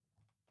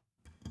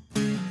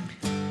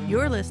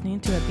You're listening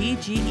to a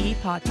BGE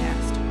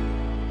podcast.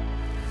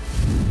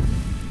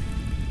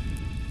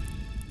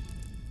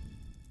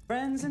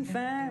 Friends and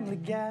family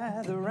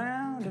gather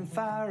round and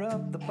fire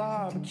up the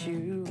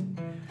barbecue.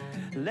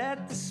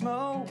 Let the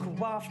smoke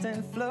waft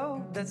and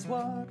float, that's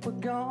what we're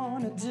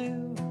gonna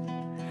do.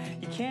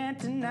 You can't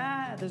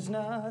deny there's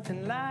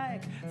nothing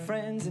like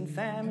friends and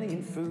family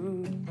and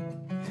food.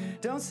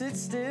 Don't sit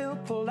still,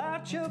 pull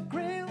out your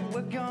grill,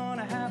 we're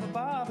gonna have a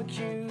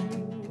barbecue.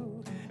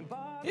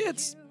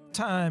 It's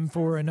time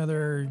for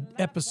another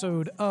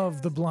episode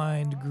of The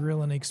Blind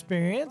Grilling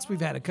Experience. We've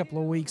had a couple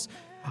of weeks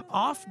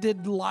off,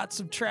 did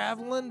lots of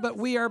traveling, but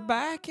we are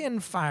back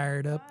and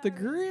fired up the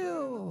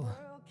grill.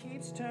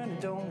 Keeps turning,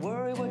 don't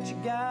worry what you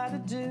gotta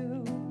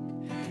do.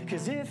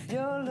 Cause if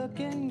you're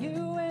looking,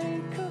 you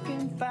ain't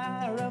cooking.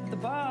 Fire up the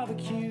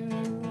barbecue.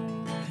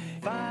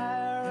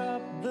 Fire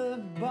up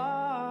the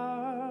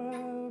barbecue.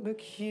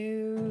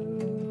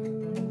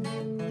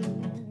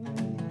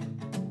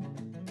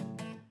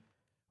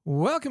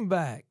 Welcome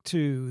back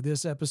to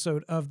this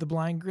episode of The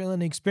Blind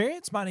Grilling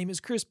Experience. My name is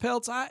Chris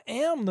Peltz. I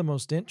am the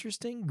most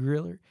interesting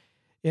griller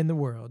in the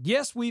world.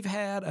 Yes, we've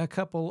had a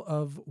couple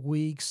of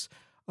weeks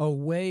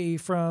away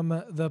from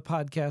the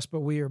podcast,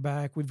 but we are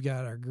back. We've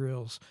got our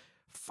grills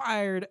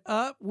fired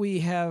up.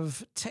 We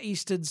have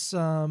tasted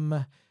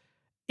some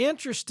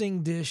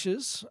interesting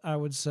dishes, I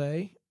would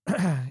say,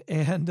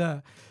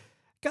 and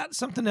got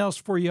something else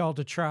for y'all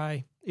to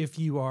try if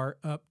you are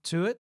up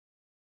to it.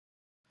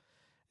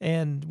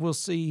 And we'll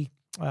see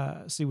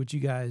what you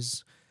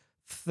guys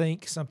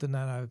think. Something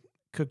that I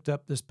cooked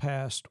up this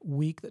past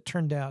week that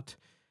turned out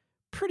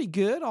pretty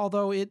good,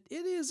 although it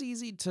is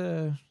easy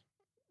to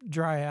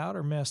dry out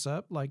or mess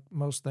up like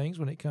most things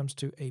when it comes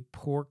to a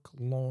pork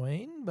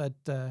loin. But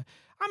I'm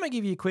going to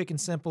give you a quick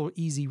and simple,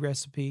 easy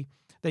recipe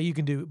that you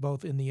can do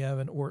both in the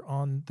oven or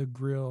on the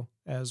grill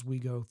as we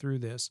go through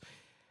this.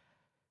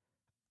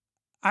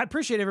 I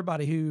appreciate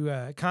everybody who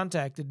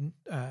contacted,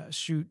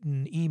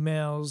 shooting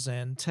emails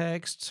and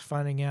texts,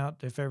 finding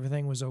out if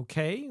everything was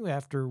okay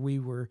after we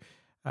were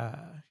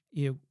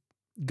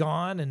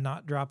gone and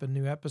not dropping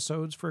new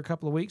episodes for a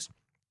couple of weeks.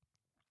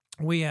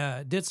 We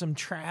did some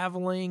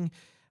traveling,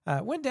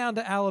 went down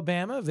to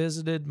Alabama,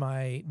 visited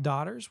my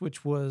daughters,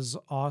 which was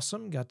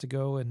awesome. Got to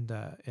go and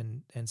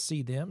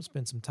see them,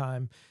 spend some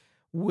time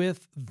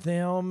with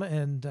them,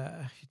 and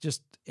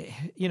just,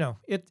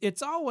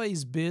 it's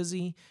always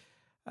busy.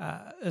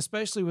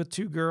 Especially with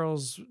two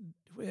girls,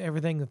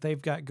 everything that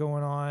they've got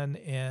going on,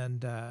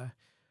 and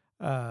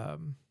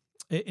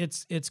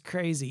it's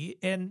crazy.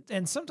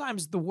 And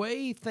sometimes the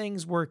way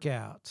things work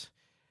out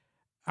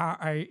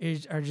are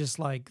just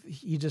like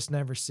you just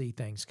never see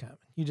things coming.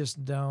 You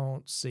just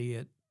don't see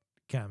it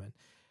coming.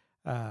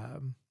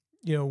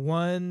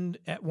 One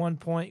at one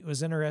point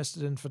was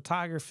interested in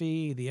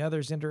photography, the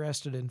other's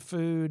interested in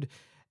food.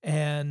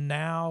 And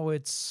now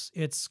it's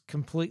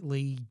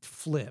completely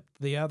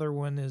flipped. The other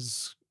one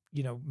is,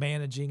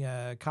 managing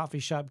a coffee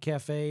shop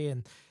cafe,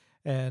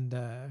 and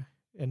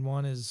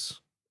one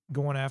is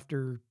going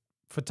after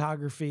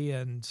photography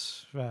and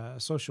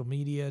social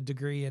media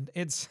degree, and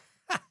it's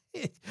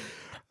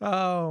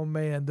oh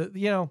man,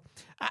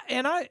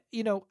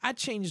 I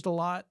changed a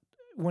lot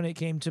when it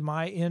came to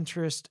my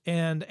interest,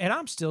 and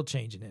I'm still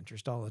changing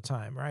interest all the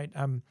time, right?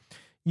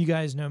 You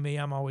guys know me,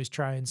 I'm always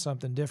trying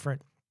something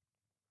different.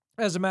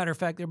 As a matter of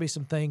fact, there'll be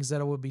some things that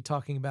I will be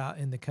talking about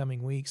in the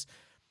coming weeks.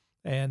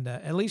 And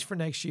at least for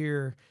next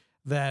year,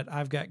 that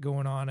I've got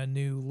going on a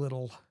new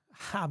little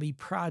hobby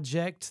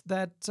project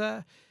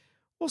that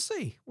we'll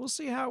see. We'll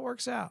see how it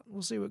works out.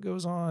 We'll see what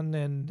goes on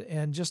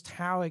and just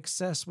how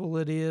accessible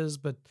it is.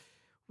 But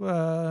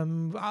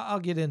I'll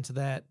get into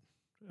that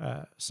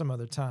some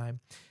other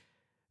time.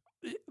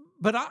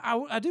 But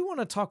I do want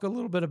to talk a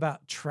little bit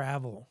about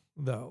travel,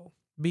 though,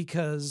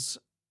 because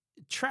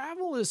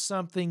travel is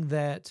something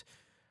that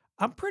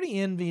I'm pretty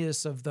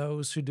envious of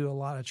those who do a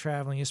lot of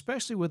traveling,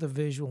 especially with a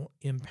visual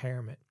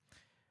impairment.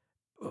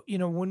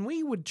 When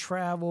we would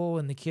travel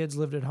and the kids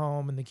lived at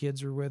home and the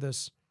kids were with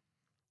us,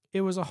 it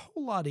was a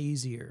whole lot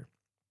easier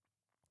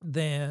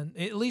than,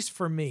 at least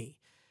for me,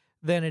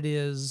 than it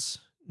is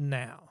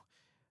now.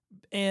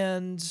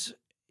 And,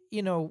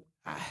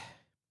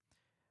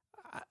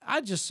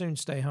 I just soon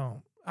stay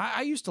home.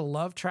 I used to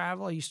love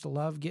travel. I used to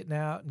love getting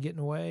out and getting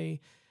away.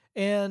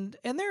 And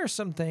there are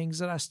some things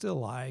that I still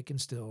like and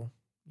still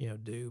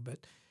do.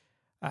 But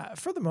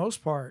for the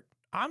most part,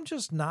 I'm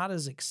just not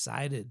as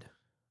excited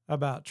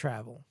about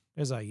travel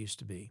as I used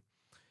to be.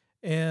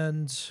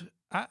 And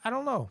I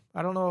don't know.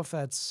 I don't know if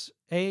that's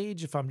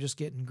age, if I'm just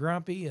getting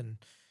grumpy, and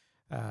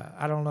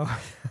I don't know.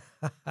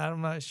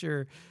 I'm not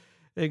sure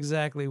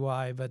exactly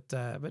why, but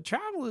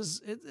travel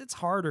it's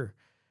harder.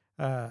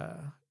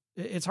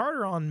 It's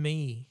harder on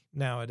me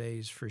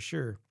nowadays for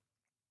sure.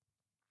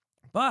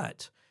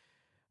 But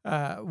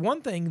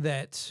one thing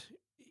that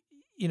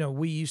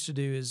we used to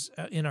do is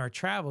in our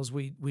travels,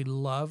 we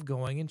love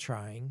going and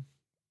trying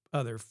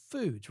other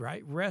foods,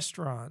 right?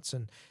 Restaurants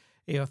and,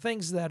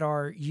 things that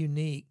are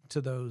unique to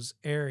those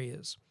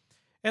areas.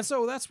 And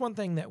so that's one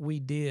thing that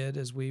we did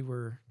as we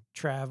were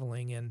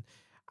traveling, and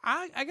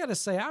I got to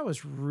say, I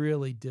was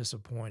really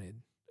disappointed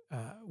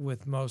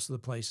with most of the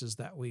places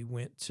that we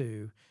went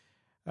to.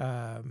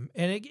 And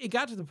it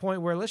got to the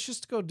point where let's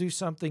just go do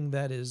something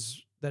that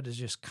is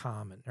just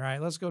common,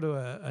 right? Let's go to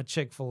a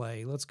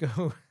Chick-fil-A. Let's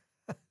go,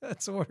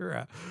 let's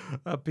order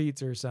a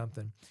pizza or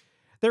something.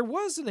 There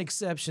was an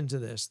exception to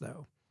this,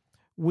 though.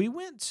 We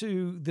went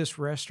to this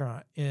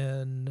restaurant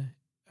in,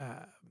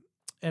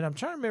 and I'm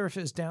trying to remember if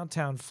it was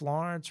downtown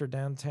Florence or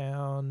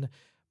downtown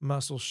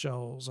Muscle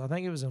Shoals. I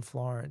think it was in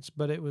Florence,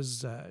 but it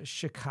was a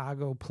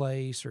Chicago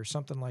place or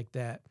something like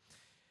that.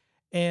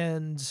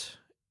 And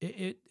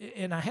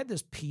and I had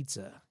this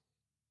pizza,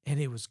 and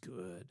it was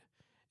good.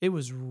 It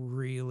was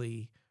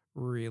really,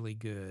 really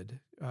good.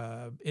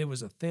 It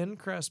was a thin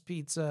crust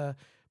pizza.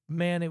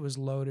 Man, it was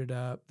loaded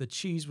up. The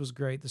cheese was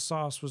great. The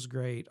sauce was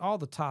great. All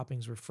the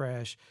toppings were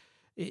fresh.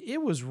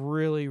 It was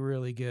really,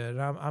 really good.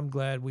 I'm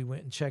glad we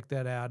went and checked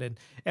that out.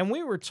 And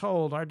we were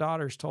told, our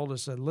daughters told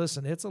us, that,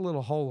 listen, it's a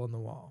little hole in the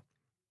wall.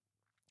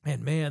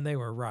 And man, they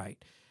were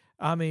right.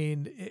 I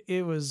mean,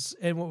 it was,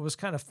 and what was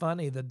kind of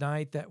funny, the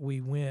night that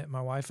we went,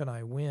 my wife and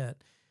I went,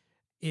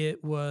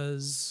 it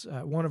was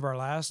one of our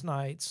last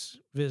nights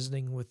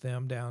visiting with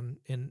them down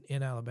in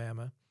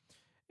Alabama.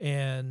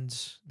 And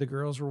the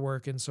girls were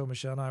working, so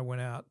Michelle and I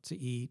went out to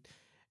eat.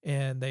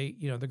 And they,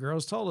 the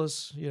girls told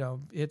us,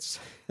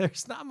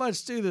 there's not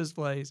much to this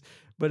place,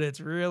 but it's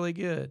really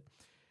good.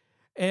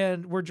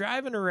 And we're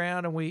driving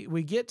around, and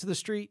we get to the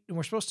street, and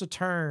we're supposed to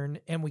turn,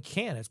 and we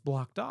can't. It's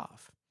blocked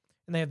off.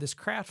 And they have this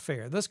craft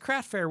fair. This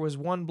craft fair was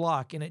one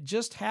block, and it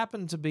just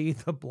happened to be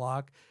the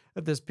block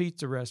that this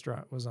pizza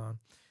restaurant was on.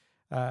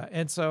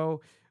 And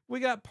so we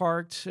got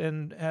parked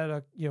and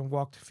had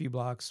walked a few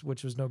blocks,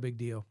 which was no big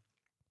deal.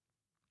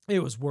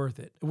 It was worth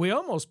it. We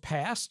almost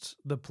passed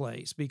the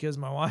place because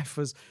my wife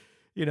was,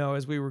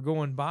 as we were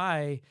going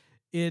by,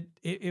 you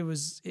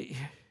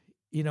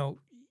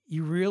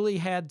really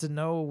had to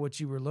know what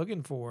you were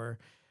looking for,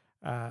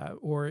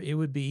 or it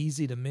would be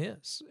easy to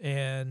miss.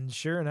 And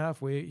sure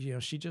enough,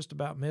 she just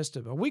about missed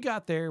it. But we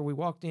got there, we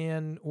walked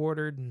in,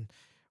 ordered, and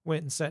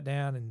went and sat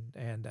down,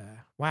 and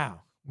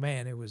wow,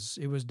 man, it was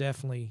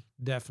definitely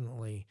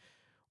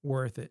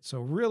worth it.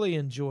 So really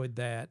enjoyed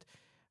that.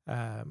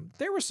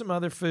 There was some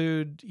other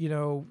food,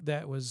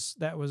 that was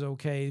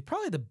okay.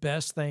 Probably the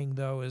best thing,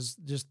 though, is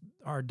just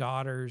our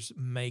daughters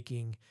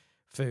making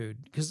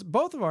food, because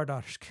both of our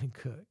daughters can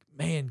cook.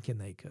 Man, can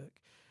they cook.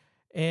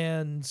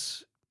 And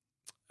so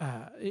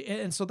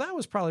that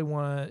was probably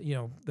one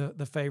of,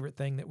 the favorite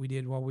thing that we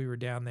did while we were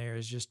down there,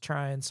 is just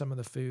trying some of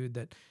the food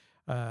that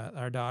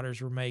our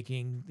daughters were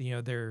making.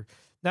 They're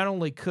not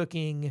only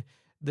cooking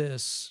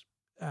this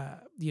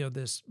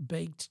this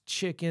baked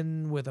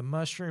chicken with a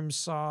mushroom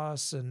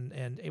sauce,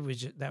 and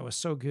that was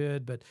so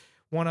good. But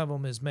one of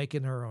them is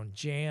making her own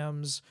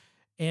jams,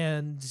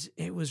 and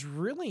it was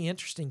really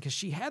interesting because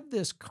she had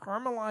this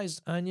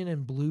caramelized onion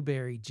and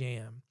blueberry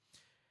jam,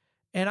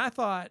 and I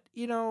thought,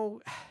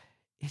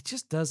 it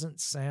just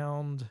doesn't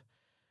sound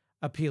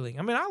appealing.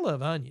 I mean, I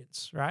love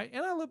onions, right,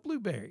 and I love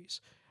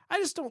blueberries. I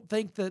just don't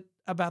think that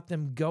about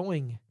them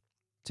going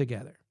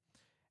together.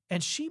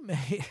 And she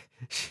made.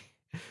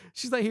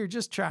 She's like, here,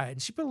 just try it.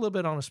 And she put a little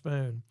bit on a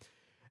spoon,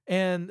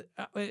 and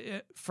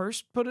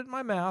first put it in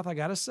my mouth. I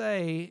gotta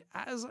say,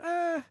 I was,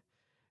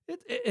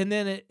 and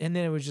then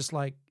it was just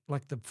like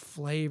the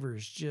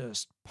flavors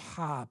just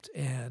popped,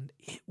 and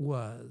it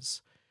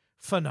was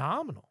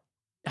phenomenal.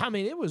 I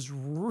mean, it was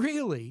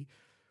really,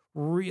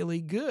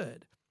 really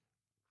good.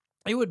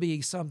 It would be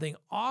something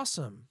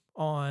awesome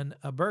on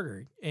a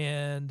burger,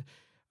 and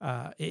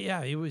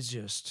it was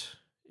just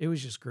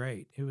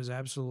great. It was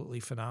absolutely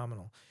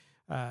phenomenal.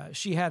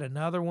 She had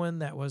another one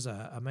that was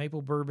a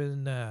maple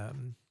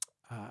bourbon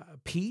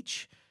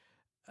peach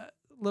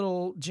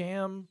little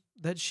jam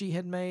that she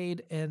had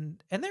made,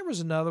 and there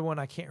was another one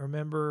I can't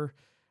remember,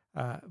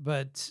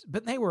 but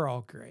they were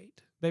all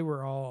great. They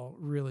were all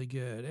really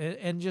good,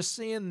 and just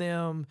seeing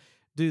them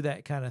do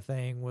that kind of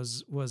thing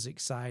was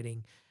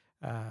exciting,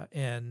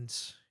 and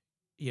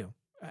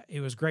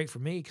it was great for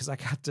me because I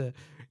got to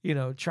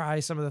try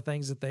some of the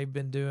things that they've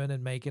been doing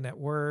and making at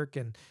work,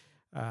 and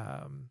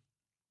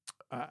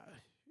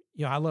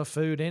I love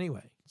food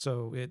anyway,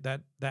 so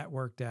that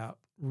worked out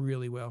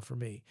really well for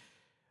me.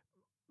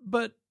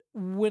 But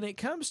when it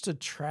comes to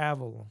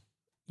travel,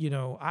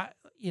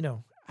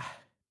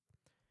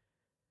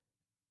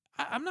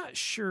 I'm not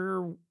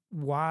sure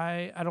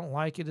why I don't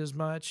like it as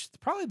much.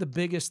 Probably the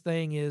biggest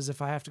thing is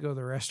if I have to go to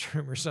the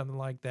restroom or something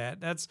like that.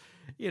 That's,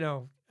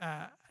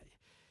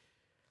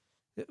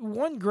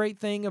 one great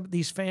thing of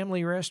these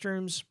family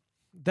restrooms,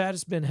 that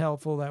has been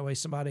helpful. That way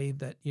somebody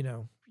that,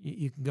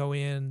 you can go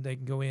in, they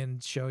can go in,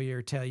 show you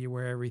or tell you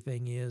where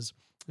everything is.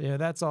 Yeah,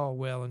 that's all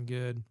well and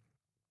good.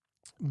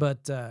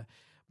 But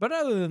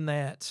other than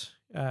that,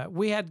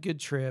 we had a good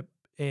trip,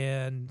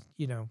 and,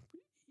 a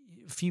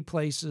few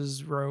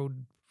places,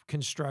 road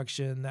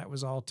construction, that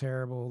was all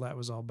terrible. That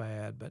was all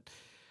bad.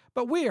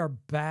 But we are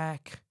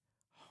back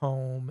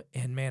home,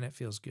 and man, it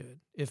feels good.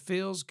 It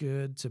feels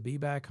good to be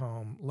back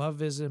home. Love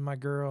visiting my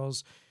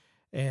girls.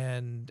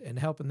 and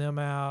helping them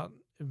out.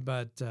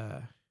 But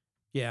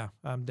yeah,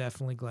 I'm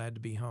definitely glad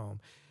to be home.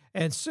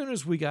 And as soon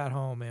as we got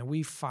home, man,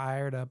 we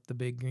fired up the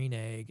Big Green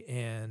Egg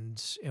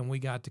and we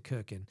got to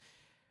cooking.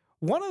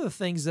 One of the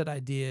things that I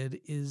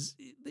did is,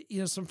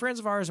 some friends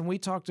of ours, and we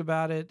talked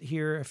about it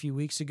here a few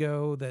weeks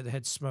ago, that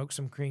had smoked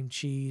some cream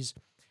cheese.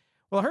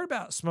 Well, I heard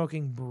about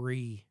smoking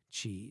brie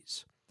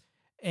cheese,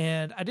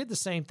 and I did the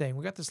same thing.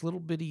 We got this little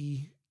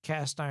bitty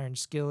cast iron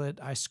skillet.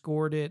 I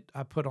scored it.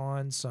 I put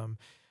on some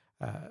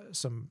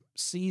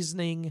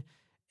seasoning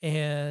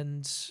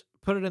and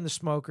put it in the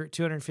smoker at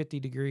 250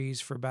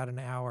 degrees for about an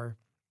hour.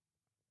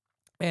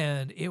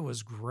 And it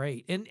was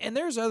great. And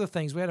there's other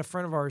things. We had a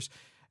friend of ours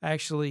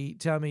actually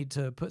tell me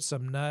to put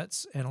some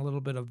nuts and a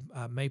little bit of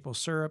maple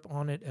syrup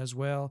on it as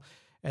well.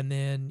 And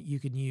then you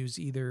can use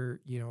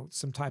either,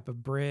 some type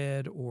of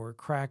bread or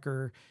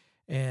cracker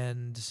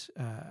and,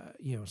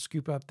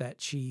 scoop up that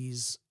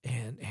cheese.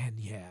 And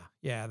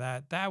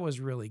that was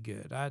really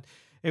good.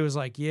 It was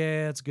like,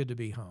 yeah, it's good to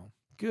be home.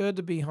 Good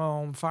to be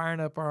home, firing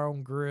up our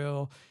own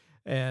grill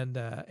and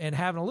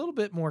having a little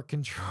bit more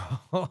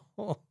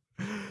control.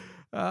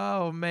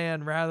 Oh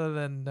man, rather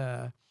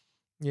than,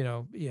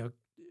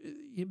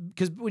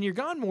 because when you're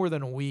gone more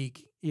than a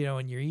week,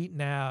 and you're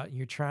eating out and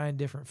you're trying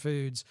different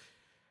foods,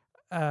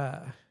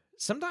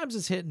 sometimes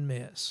it's hit and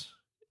miss.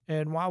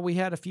 And while we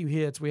had a few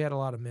hits, we had a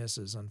lot of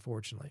misses,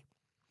 unfortunately.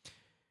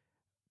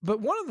 But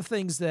one of the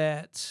things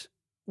that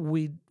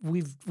we've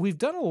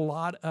done a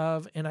lot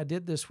of, and I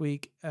did this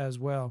week as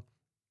well,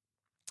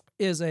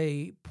 is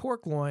a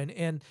pork loin.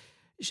 And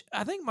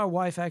I think my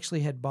wife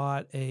actually had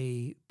bought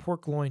a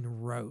pork loin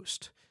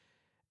roast.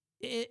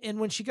 And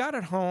when she got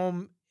it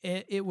home,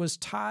 it was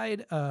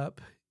tied up,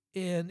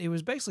 and it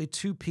was basically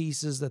two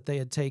pieces that they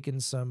had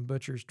taken some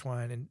butcher's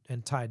twine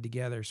and tied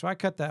together. So I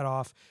cut that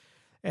off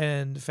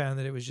and found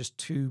that it was just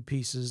two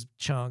pieces,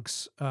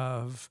 chunks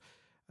of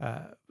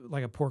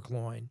like a pork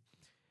loin.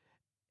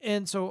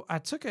 And so I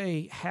took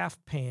a half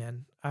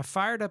pan. I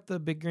fired up the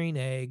Big Green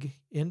Egg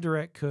in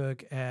direct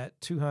cook at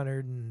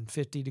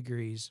 250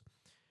 degrees,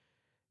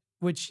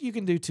 which you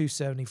can do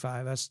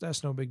 275.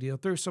 That's no big deal.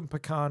 Throw some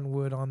pecan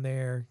wood on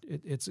there.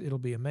 It'll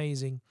be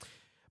amazing.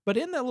 But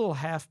in that little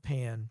half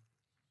pan,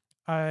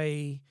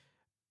 I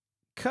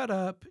cut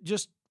up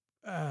just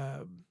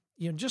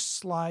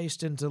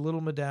sliced into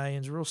little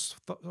medallions,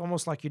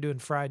 almost like you're doing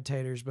fried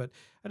taters. But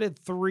I did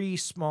 3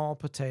 small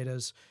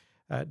potatoes,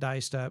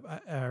 diced up,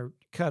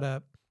 cut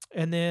up,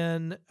 and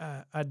then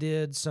I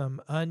did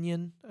some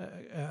onion,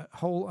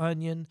 whole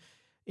onion,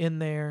 in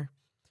there.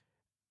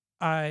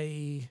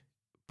 I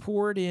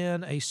poured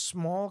in a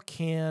small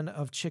can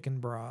of chicken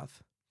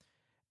broth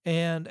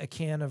and a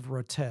can of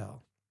Rotel.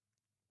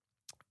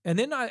 And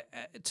then I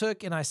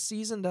took and I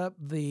seasoned up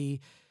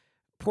the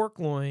pork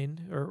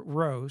loin or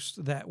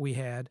roast that we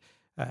had,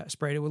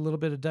 sprayed it with a little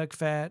bit of duck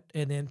fat,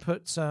 and then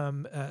put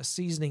some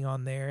seasoning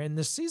on there. And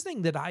the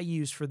seasoning that I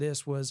used for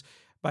this was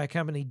by a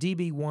company,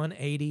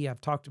 DB180.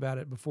 I've talked about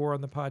it before on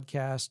the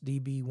podcast,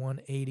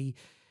 DB180,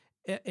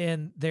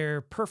 and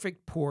their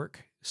perfect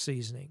pork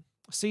seasoning.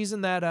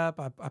 Season that up.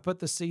 I put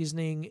the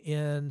seasoning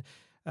in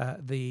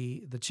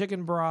the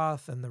chicken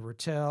broth and the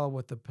Rotel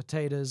with the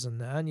potatoes and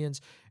the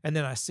onions, and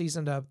then I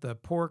seasoned up the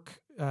pork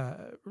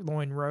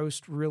loin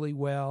roast really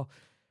well,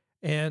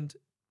 and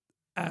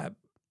I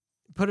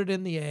put it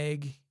in the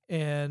egg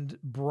and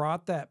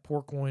brought that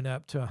pork loin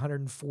up to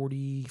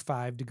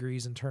 145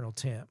 degrees internal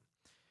temp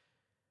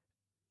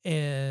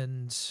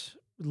and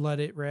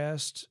let it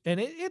rest. And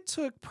it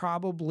took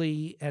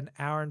probably an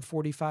hour and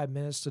 45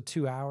 minutes to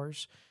 2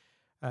 hours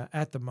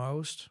at the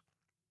most.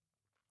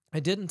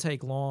 It didn't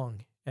take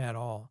long at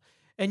all.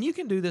 And you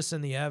can do this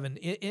in the oven.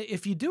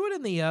 If you do it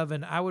in the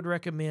oven, I would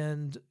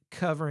recommend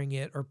covering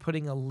it or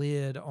putting a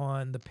lid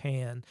on the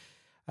pan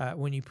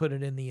when you put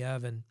it in the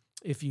oven.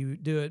 If you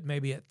do it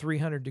maybe at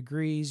 300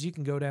 degrees, you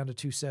can go down to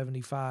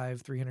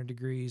 275, 300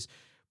 degrees.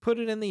 Put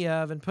it in the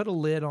oven, put a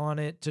lid on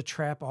it to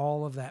trap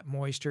all of that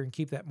moisture and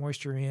keep that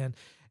moisture in,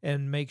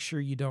 and make sure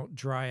you don't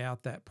dry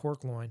out that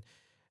pork loin.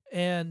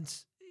 And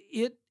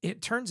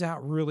it turns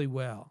out really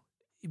well,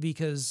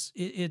 because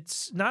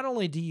it's not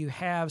only do you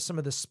have some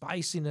of the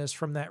spiciness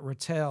from that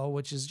Rotel,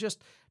 which is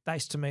just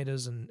diced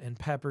tomatoes and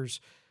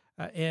peppers,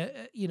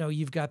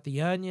 you've got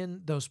the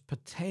onion. Those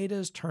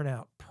potatoes turn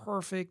out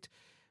perfect,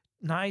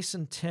 nice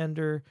and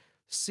tender,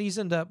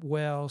 seasoned up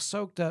well,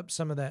 soaked up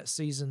some of that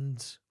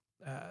seasoned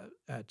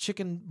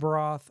chicken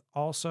broth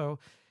also,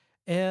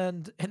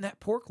 and that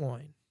pork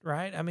loin,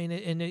 right? I mean,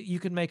 you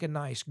can make a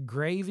nice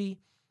gravy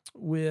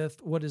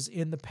with what is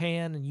in the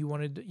pan, and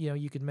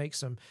you could make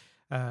some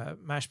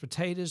mashed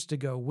potatoes to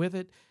go with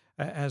it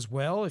as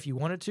well if you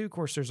wanted to. Of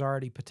course, there's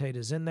already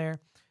potatoes in there.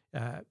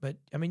 But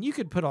I mean, you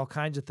could put all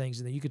kinds of things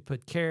in there. You could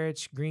put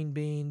carrots, green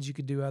beans. You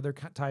could do other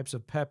types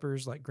of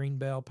peppers like green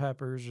bell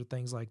peppers or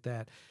things like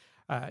that.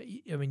 I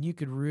mean, you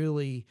could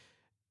really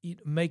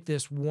make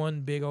this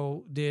one big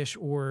old dish,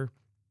 or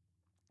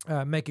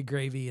make a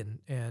gravy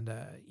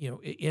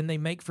and they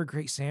make for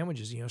great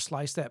sandwiches.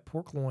 Slice that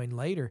pork loin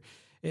later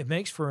it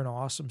makes for an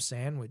awesome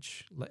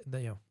sandwich,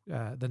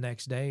 the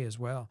next day as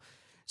well.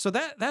 So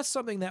that's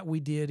something that we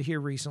did here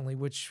recently,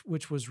 which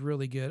was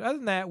really good. Other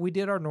than that, we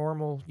did our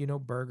normal,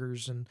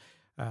 burgers and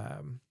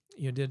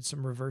did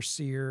some reverse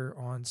sear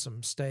on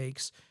some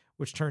steaks,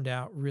 which turned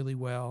out really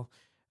well.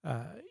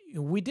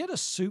 We did a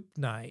soup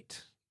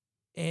night,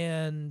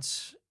 and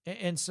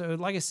so,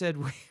 like I said,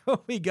 when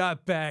we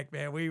got back,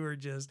 man, we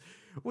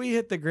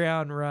hit the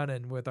ground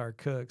running with our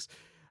cooks.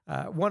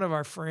 One of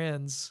our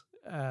friends,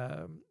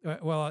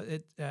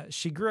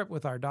 she grew up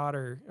with our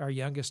daughter, our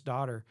youngest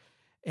daughter,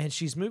 and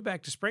she's moved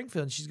back to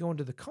Springfield, and she's going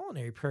to the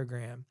culinary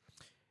program.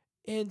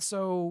 And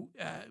so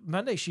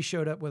Monday she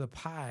showed up with a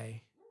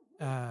pie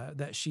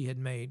that she had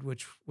made,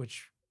 which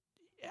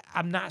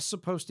I'm not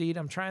supposed to eat.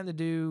 I'm trying to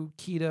do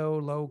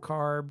keto, low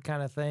carb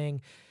kind of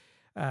thing.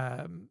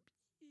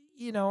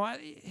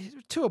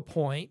 To a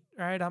point,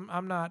 right?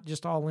 I'm not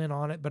just all in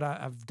on it, but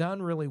I've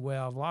done really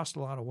well. I've lost a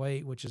lot of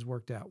weight, which has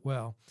worked out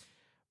well.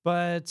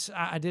 But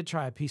I did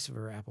try a piece of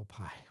her apple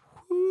pie.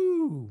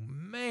 Whoo,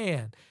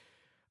 man.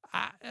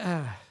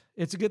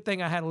 It's a good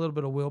thing I had a little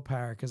bit of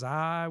willpower, because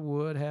I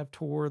would have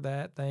tore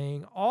that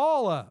thing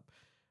all up.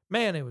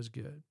 Man, it was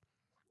good.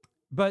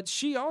 But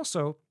she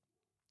also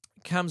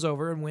comes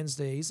over on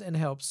Wednesdays and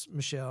helps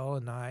Michelle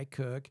and I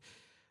cook.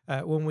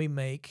 When we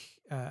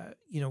make,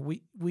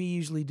 we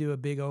usually do a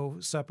big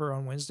old supper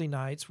on Wednesday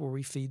nights where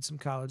we feed some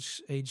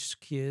college-age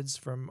kids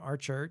from our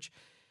church.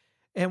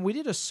 And we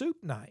did a soup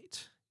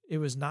night. It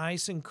was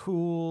nice and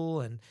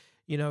cool and,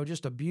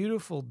 just a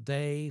beautiful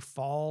day,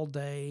 fall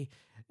day.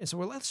 And so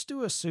let's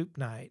do a soup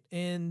night.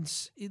 And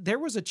there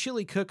was a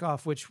chili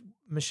cook-off, which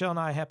Michelle and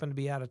I happened to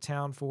be out of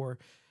town for,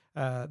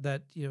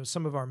 that,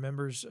 some of our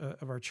members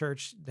of our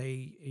church,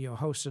 they,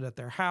 hosted at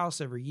their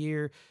house every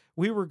year.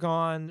 We were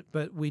gone,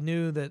 but we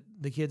knew that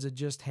the kids had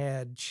just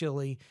had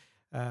chili,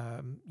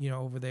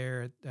 over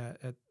there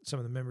at some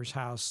of the members'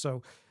 house.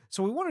 So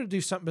we wanted to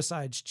do something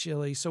besides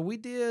chili. So we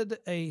did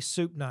a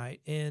soup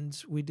night, and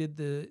we did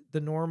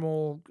the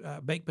normal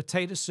baked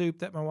potato soup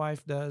that my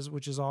wife does,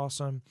 which is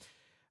awesome.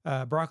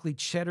 Broccoli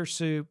cheddar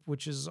soup,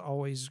 which is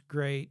always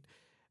great.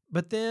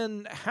 But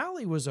then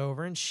Hallie was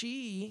over, and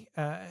she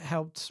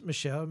helped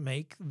Michelle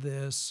make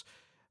this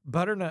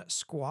butternut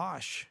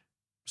squash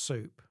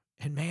soup.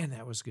 And man,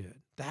 that was good.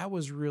 That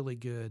was really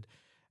good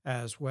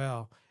as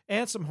well.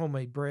 And some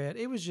homemade bread.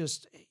 It was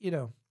just,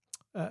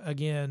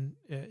 again,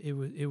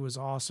 it was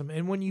awesome.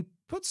 And when you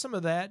put some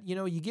of that,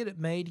 you get it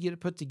made, you get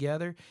it put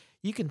together,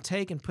 you can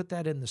take and put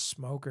that in the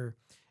smoker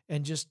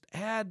and just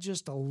add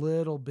just a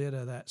little bit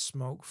of that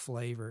smoke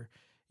flavor,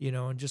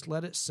 and just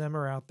let it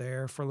simmer out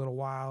there for a little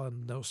while,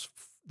 and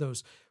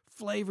those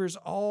flavors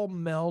all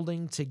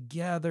melding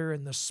together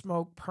and the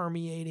smoke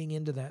permeating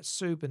into that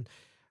soup. And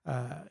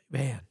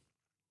man,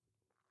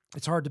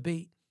 it's hard to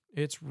beat.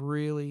 It's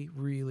really,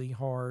 really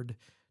hard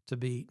to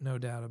beat, no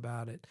doubt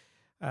about it.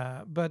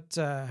 But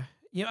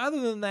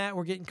other than that,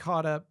 we're getting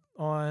caught up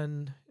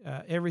on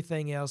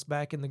everything else,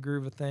 back in the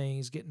groove of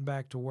things, getting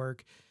back to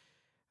work.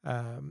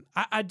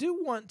 I do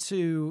want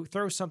to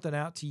throw something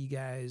out to you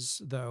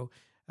guys, though.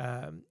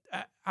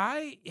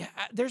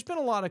 There's been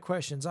a lot of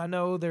questions. I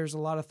know there's a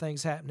lot of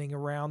things happening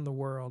around the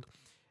world.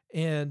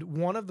 And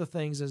one of the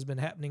things that's been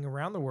happening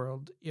around the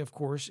world, of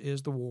course,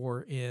 is the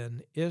war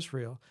in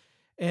Israel.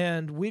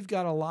 And we've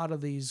got a lot of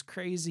these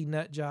crazy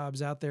nut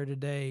jobs out there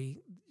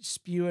today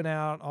spewing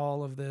out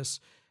all of this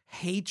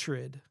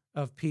hatred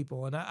of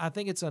people. And I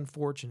think it's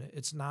unfortunate.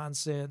 It's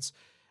nonsense.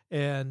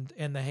 And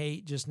the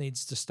hate just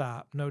needs to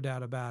stop, no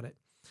doubt about it.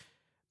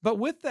 But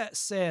with that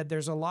said,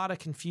 there's a lot of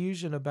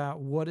confusion about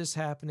what is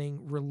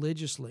happening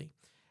religiously.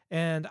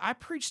 And I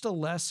preached a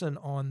lesson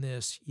on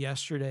this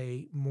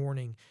yesterday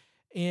morning,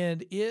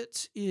 and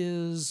it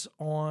is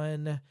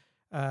on,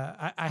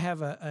 I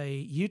have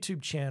a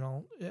YouTube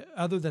channel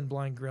other than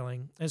Blind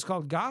Grilling. It's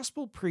called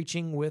Gospel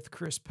Preaching with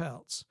Chris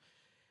Peltz.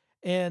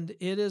 And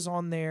it is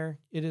on there.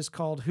 It is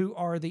called Who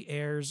Are the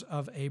Heirs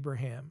of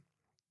Abraham?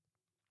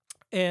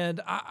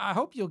 And I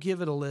hope you'll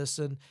give it a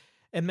listen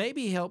and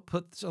maybe help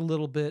put a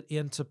little bit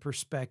into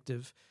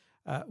perspective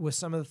with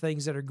some of the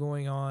things that are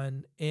going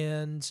on.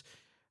 And,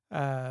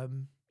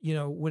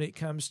 when it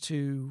comes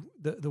to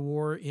the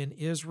war in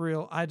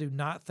Israel, I do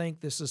not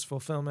think this is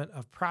fulfillment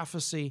of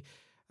prophecy.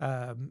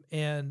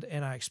 And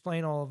I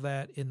explain all of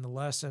that in the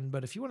lesson.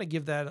 But if you want to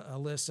give that a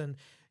listen,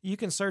 you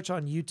can search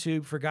on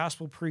YouTube for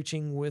Gospel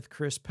Preaching with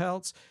Chris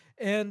Peltz.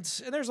 And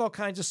there's all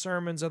kinds of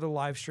sermons, other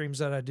live streams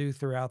that I do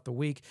throughout the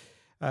week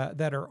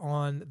that are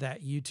on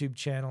that YouTube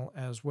channel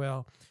as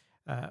well.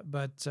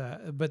 But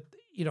a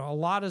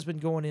lot has been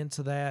going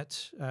into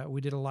that.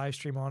 We did a live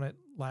stream on it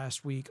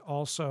last week,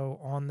 also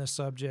on this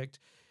subject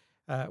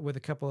with a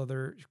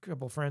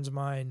couple friends of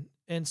mine.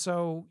 And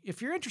so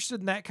if you're interested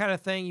in that kind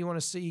of thing, you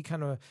want to see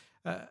kind of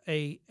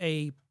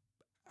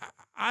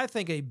I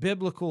think a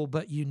biblical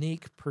but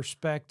unique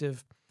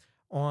perspective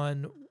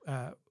on,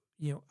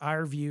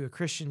 our view, a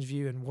Christian's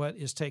view, and what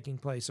is taking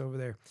place over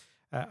there.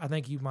 I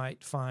think you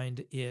might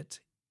find it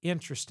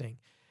interesting.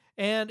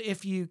 And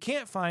if you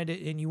can't find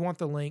it and you want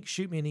the link,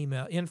 shoot me an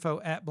email,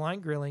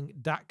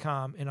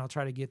 info@blindgrilling.com, and I'll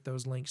try to get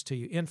those links to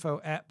you,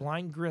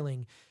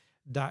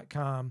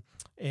 info@blindgrilling.com,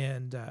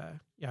 and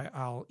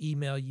I'll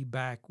email you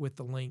back with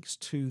the links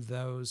to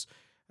those,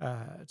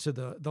 to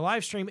the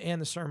live stream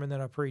and the sermon that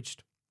I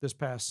preached this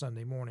past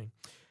Sunday morning.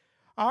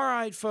 All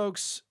right,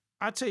 folks,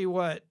 I tell you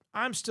what,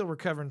 I'm still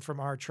recovering from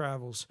our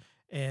travels,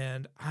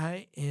 and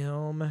I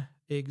am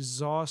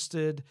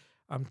exhausted.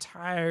 I'm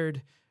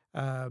tired.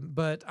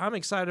 But I'm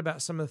excited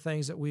about some of the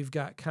things that we've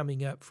got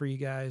coming up for you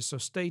guys. So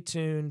stay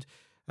tuned.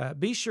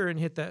 Be sure and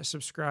hit that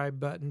subscribe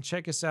button.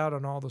 Check us out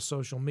on all the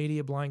social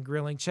media, Blind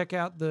Grilling. Check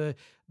out the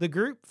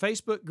group,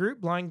 Facebook group,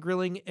 Blind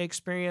Grilling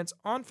Experience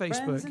on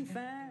Facebook.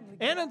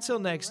 And until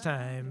next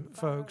time,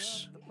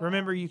 folks,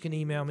 remember you can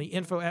email me,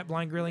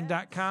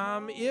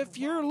 info@blindgrilling.com. If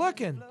you're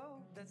looking,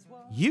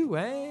 you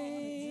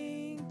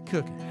ain't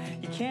cooking.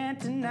 You can't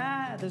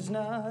deny there's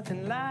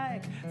nothing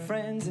like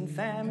friends and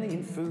family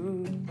and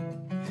food.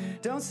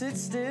 Don't sit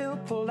still,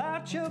 pull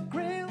out your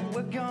grill.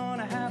 We're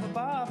gonna have a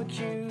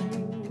barbecue.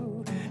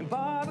 And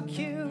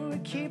barbecue,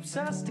 it keeps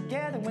us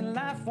together when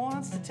life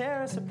wants to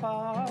tear us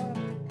apart.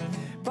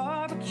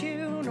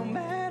 Barbecue, no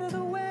matter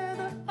the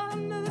weather,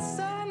 under the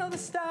sun or the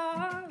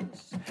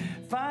stars.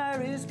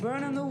 Fire is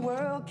burning, the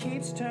world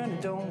keeps turning.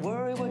 Don't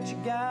worry what you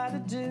gotta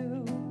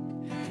do.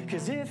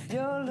 'Cause if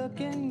you're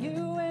looking,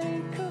 you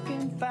ain't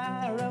cooking.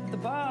 Fire up the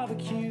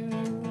barbecue.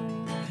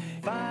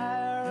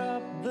 Fire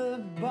up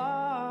the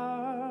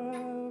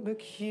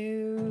barbecue.